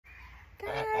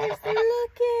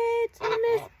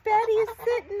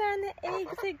the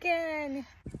eggs again.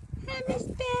 Hi, Miss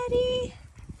Betty.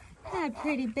 Hi,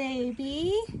 pretty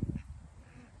baby.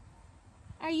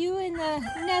 Are you in the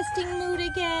nesting mood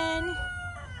again?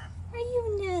 Are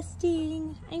you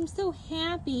nesting? I'm so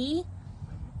happy.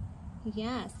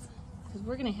 Yes, because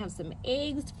we're gonna have some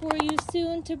eggs for you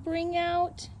soon to bring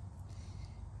out.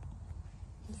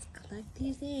 Let's collect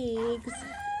these eggs.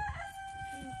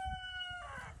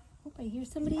 Oh, I hear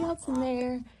somebody else in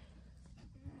there.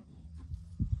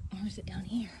 Or is it down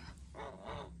here?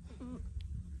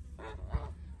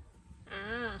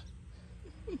 Ah,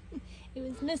 it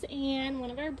was Miss Ann,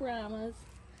 one of our Brahmas.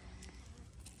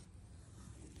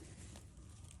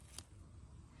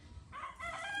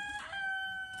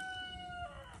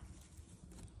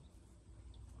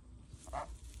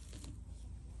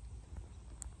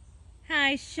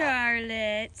 Hi,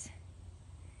 Charlotte.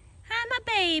 Hi, my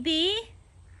baby.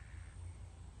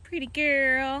 Pretty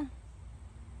girl.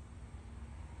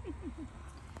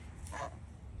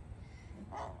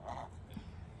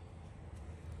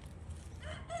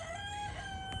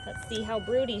 Let's see how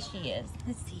broody she is.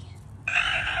 Let's see.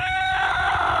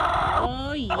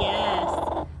 Oh, yes.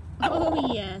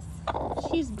 Oh, yes.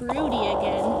 She's broody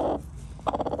again.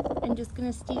 I'm just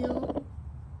gonna steal.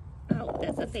 Oh,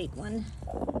 that's a fake one.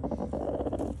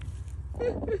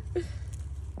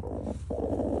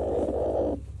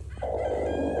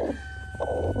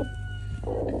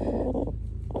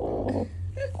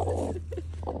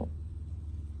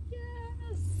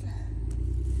 Yes.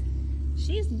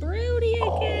 She's broody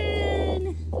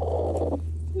again.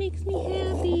 Makes me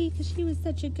happy because she was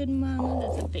such a good mama.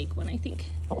 That's a fake one, I think.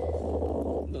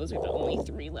 Those are the only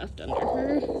 3 left under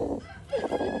her.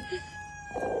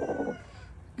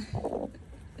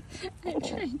 I'm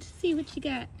trying to see what you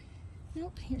got.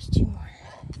 Nope, here's 2 more.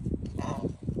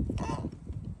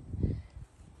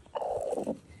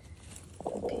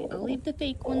 Okay, I'll leave the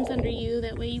fake ones under you.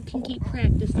 That way you can keep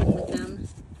practicing with them.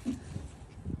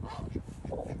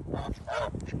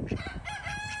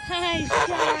 Hi,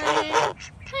 Charlotte.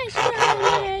 Hi,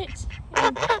 Charlotte.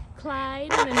 And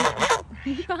Clyde, and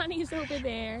then Bonnie's over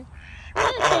there.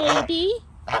 Hi, baby.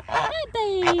 Hi,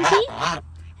 baby.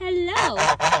 Hello.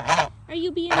 Are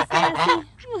you being sassy?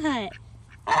 What?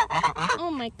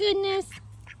 Oh my goodness.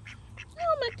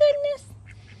 Oh my goodness.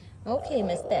 Okay,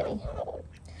 Miss Betty.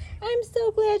 I'm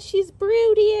so glad she's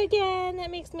broody again.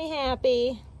 That makes me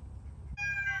happy.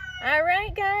 All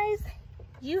right, guys.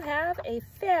 You have a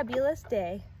fabulous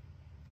day.